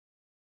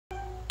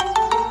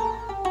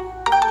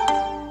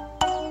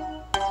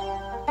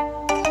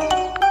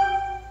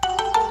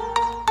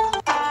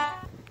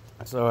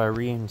So I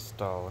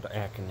reinstalled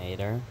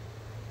Akinator,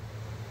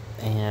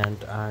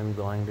 and I'm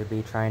going to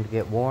be trying to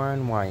get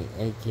Warren White,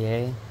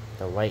 aka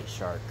the White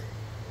Shark.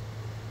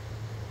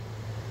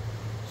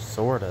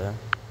 Sorta.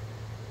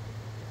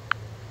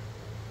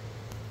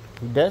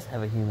 He does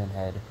have a human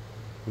head,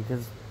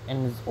 because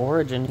in his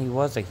origin he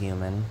was a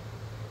human.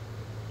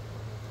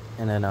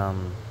 And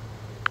then,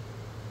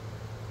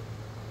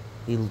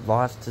 he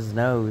lost his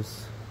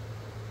nose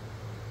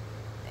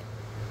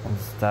and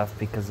stuff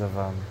because of,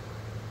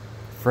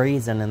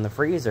 freezing in the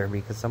freezer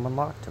because someone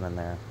locked him in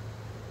there.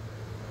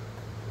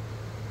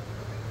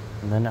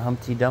 And then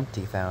Humpty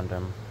Dumpty found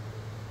him.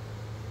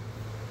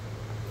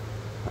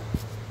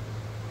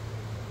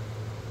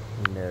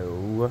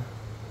 No,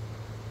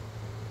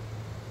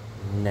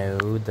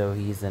 though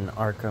he's an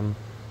Arkham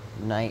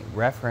Knight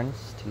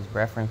referenced. He's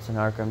referenced in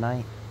Arkham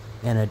Knight.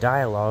 In a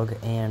dialogue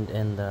and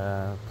in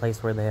the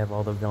place where they have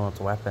all the villains'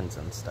 weapons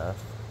and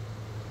stuff.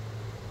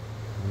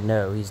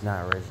 No, he's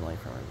not originally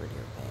from a video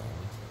game.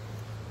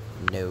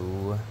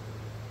 No.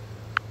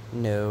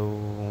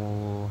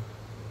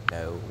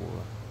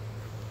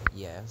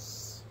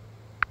 Yes.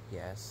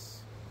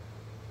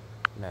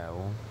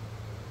 No.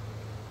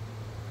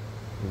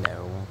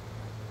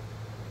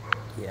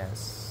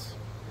 Yes.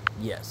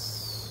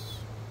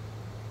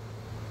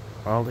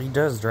 Well, he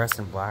does dress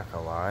in black a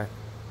lot.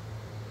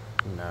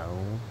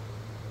 No.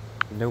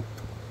 Nope.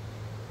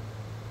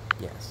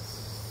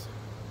 Yes.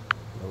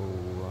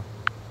 No.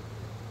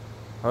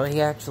 Well,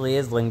 he actually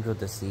is linked with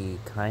the sea,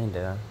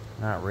 kinda.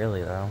 Not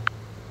really, though.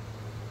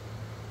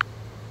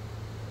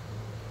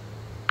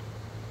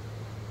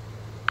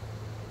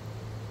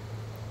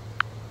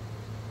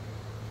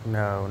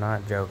 No,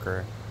 not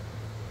Joker.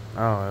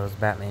 Oh, it was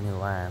Batman Who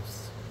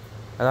Laughs.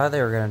 I thought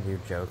they were gonna do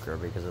Joker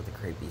because of the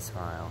creepy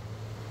smile.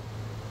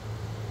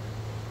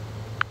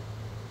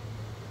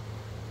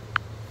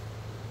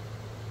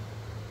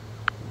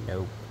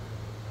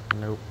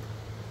 Nope.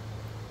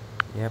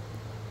 Yep.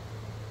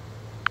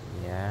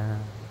 Yeah.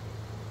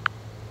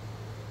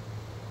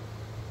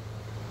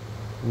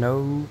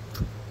 Nope.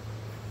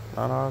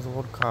 Not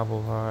Oswald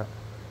Cobblepot.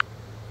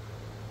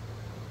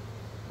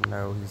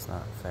 No, he's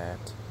not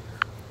fat.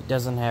 He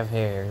doesn't have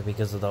hair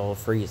because of the whole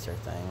freezer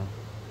thing.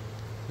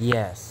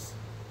 Yes,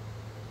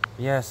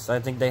 I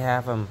think they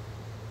have him.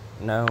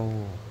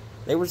 No.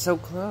 They were so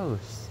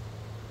close.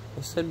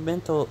 They said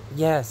mental.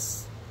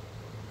 Yes.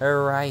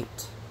 They're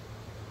right.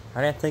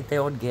 I didn't think they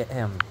would get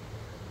him.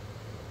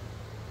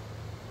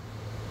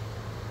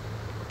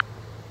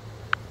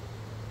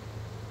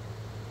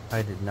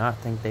 I did not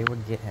think they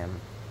would get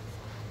him.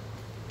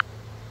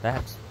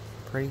 That's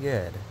pretty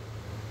good.